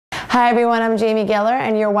Hi everyone, I'm Jamie Geller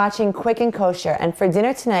and you're watching Quick and Kosher, and for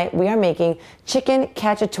dinner tonight we are making chicken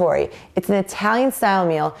cacciatore. It's an Italian style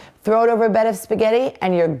meal. Throw it over a bed of spaghetti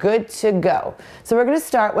and you're good to go. So we're going to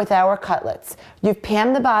start with our cutlets. You've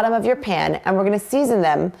panned the bottom of your pan and we're going to season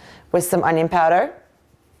them with some onion powder,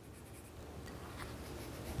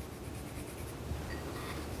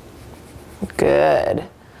 good,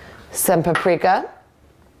 some paprika.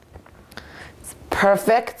 It's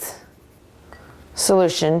perfect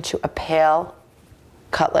solution to a pale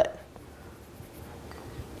cutlet.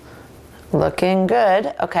 Looking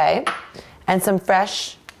good, okay. And some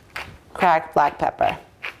fresh cracked black pepper.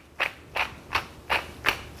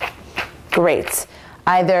 Great.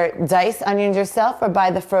 Either dice onions yourself or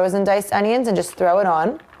buy the frozen diced onions and just throw it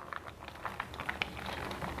on.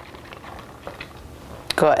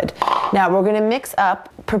 Good. Now we're gonna mix up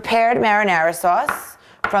prepared marinara sauce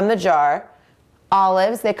from the jar,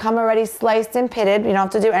 olives, they come already sliced and pitted. You don't have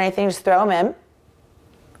to do anything, just throw them in.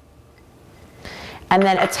 And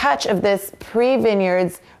then a touch of this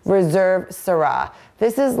Pre-Vineyards Reserve Syrah.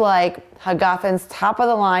 This is like Hagafen's top of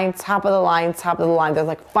the line, top of the line, top of the line. There's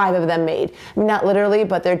like 5 of them made. I mean, not literally,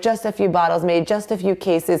 but they're just a few bottles made, just a few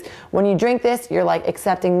cases. When you drink this, you're like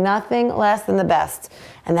accepting nothing less than the best.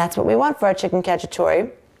 And that's what we want for our chicken cacciatore.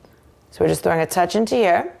 So we're just throwing a touch into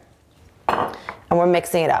here and we're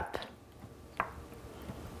mixing it up.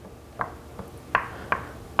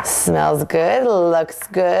 Smells good, looks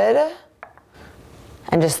good.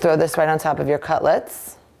 And just throw this right on top of your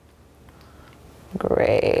cutlets.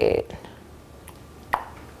 Great.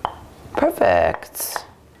 Perfect.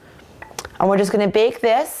 And we're just gonna bake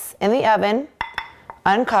this in the oven,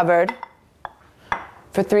 uncovered,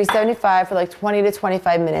 for 375 for like 20 to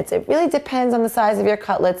 25 minutes. It really depends on the size of your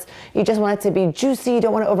cutlets. You just want it to be juicy, you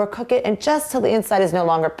don't want to overcook it, and just till the inside is no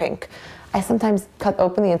longer pink. I sometimes cut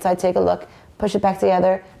open the inside, take a look, push it back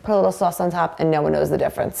together, put a little sauce on top, and no one knows the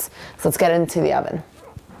difference. So let's get it into the oven.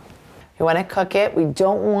 You want to cook it. We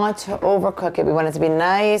don't want to overcook it. We want it to be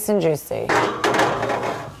nice and juicy.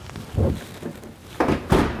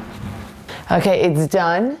 Okay, it's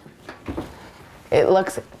done. It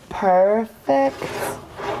looks perfect.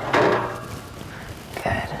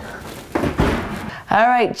 Good. All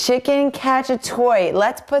right, chicken cacciatore.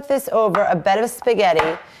 Let's put this over a bed of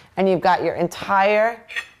spaghetti, and you've got your entire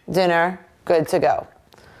dinner good to go.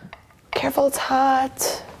 Careful, it's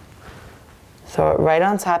hot. Throw it right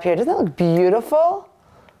on top here. Doesn't that look beautiful?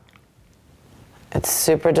 It's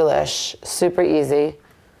super delish, super easy.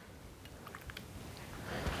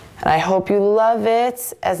 And I hope you love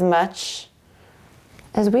it as much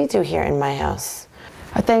as we do here in my house.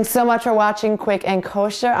 Thanks so much for watching Quick and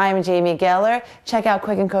Kosher. I'm Jamie Geller. Check out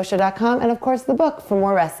quickandkosher.com and of course the book for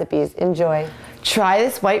more recipes. Enjoy. Try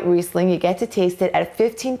this white Riesling. You get to taste it at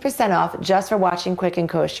 15% off just for watching Quick and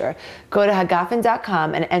Kosher. Go to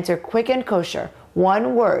hagafen.com and enter Quick and Kosher,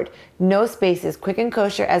 one word, no spaces, Quick and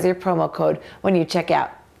Kosher as your promo code when you check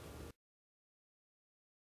out.